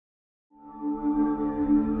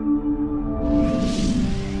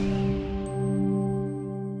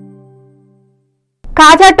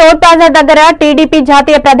రాజా toll plaza దగ్గర TDP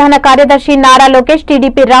జాతీయ ప్రధాన కార్యదర్శి నారా లోకేష్,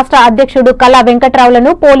 టీడీపీ రాష్ట్ర అధ్యక్షుడు కల్లా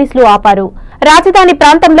వెంకట్రావులను పోలీసులు ఆపారు. రాజధాని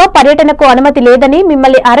ప్రాంతంలో పర్యటనకు అనుమతి లేదని,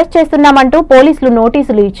 మిమ్మల్ని అరెస్ట్ చేస్తున్నామంటూ పోలీసులు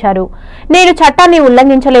నోటీసులు ఇచ్చారు. నేను చట్టాన్ని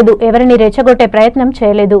ఉల్లంఘించలేదు, ఎవరిని రెచ్చగొట్టే ప్రయత్నం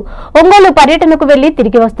చేయలేదు. ఒంగోలు పర్యటనకు వెళ్లి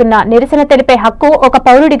తిరిగి వస్తున్నా. నిరసన తెలిపే హక్కు ఒక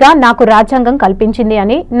పౌరుడిగా నాకు రాజ్యాంగం కల్పించింది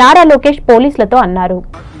అని నారా లోకేష్ పోలీసులతో అన్నారు.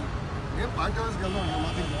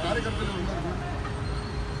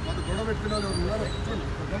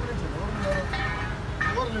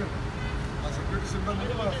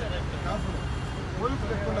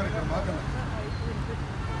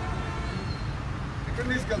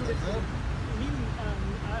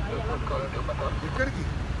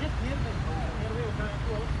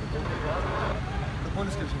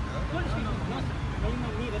 పోలీస్ స్టేషన్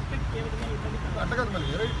అట్లా కాదు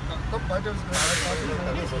మళ్ళీ పార్టీ ఆఫీస్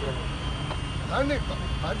దాన్ని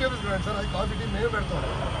పార్టీ ఆఫీస్ రండి సార్. అది కాఫీ టీ మేమే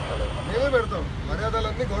పెడతాం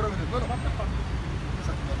మర్యాదలన్నీ గౌరవిస్తాం.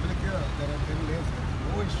 Public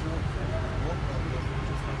no issue, no problem.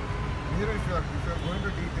 మీరు if you're going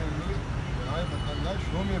to detail న్యాయబద్ధంగా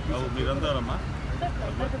షో మీ మీరందరమ్మా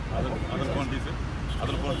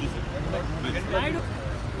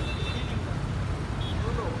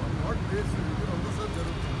నాట్ బేస్ రెండోసారి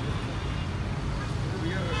జరుగుతుంది.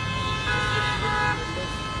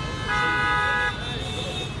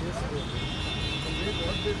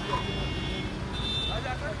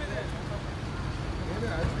 నేనే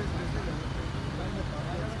యాక్టివేట్ చేసి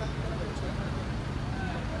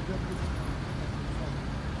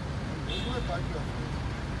party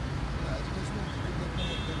agitation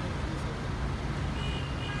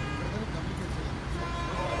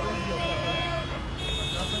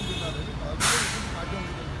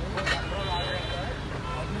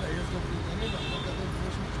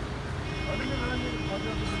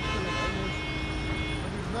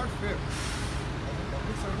not fair. As a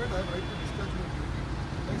public servant, I have right to discharge my duty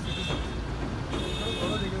by citizens.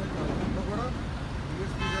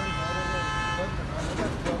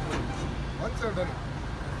 Once I have done it,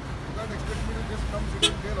 you can't expect me to just come sit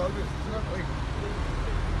in jail always. It's not right.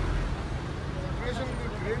 Situation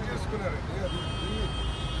will create చేసుకున్నారండి.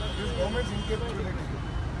 This government's incapability.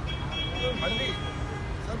 మళ్ళీ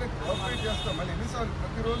sir నేను cooperate చేస్తాం. మళ్ళీ ఎన్నిసార్లు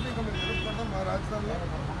ప్రతిరోజు ఇంకా మేము ఎదుర్కొంటాం మా రాజధానిలో.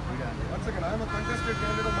 Once again, I am a contested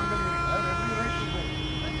candidate of Mangalore. I have every right to go.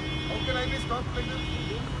 How can I be stopped like this?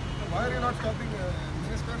 Why are you not stopping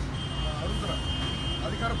ministers? అడుగుతున్నా.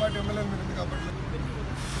 అధికార పార్టీ ఎమ్మెల్యేలు మీరు ఎందుకు అప్పట్లేదు?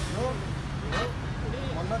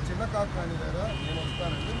 మొన్న చిన్న కాకు కానీ లేదా నేను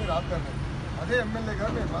వస్తానండి, మీరు ఆపుతానండి. అదే ఎమ్మెల్యేగా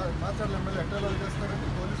నేను మాట్లాడాలి ఎమ్మెల్యే ఎట్లా చేస్తారండి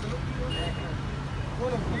పోలీసులు?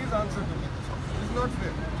 Please answer to it is not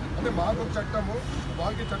fair. అంటే మాకు చట్టము,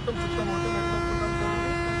 వాళ్ళకి చట్టం చుట్టం ఉంటుంది.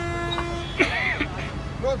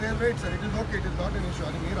 No, they are right, sir. It is okay. It is not an issue. I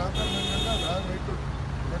mean, I have right to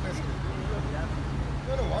protest.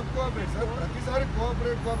 No, what cooperate, sir? ప్రతిసారి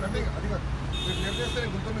cooperate అంటే అది కాదు. మీరు నిర్దేశిస్తే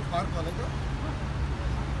గుంటూ మీకు పారుకోవాలి ఇంకా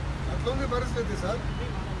అట్లా ఉంది పరిస్థితి సార్.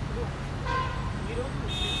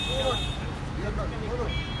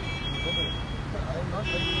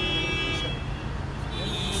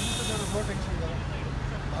 నో టెన్షన్ కదా.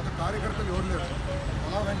 మాకు కార్యకర్తలు ఎవరు లేరు.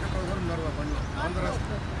 కళా వెంకట్రావు గారు ఉన్నారు ఆ బండిలో ఆంధ్ర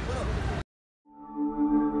రాష్ట్రం.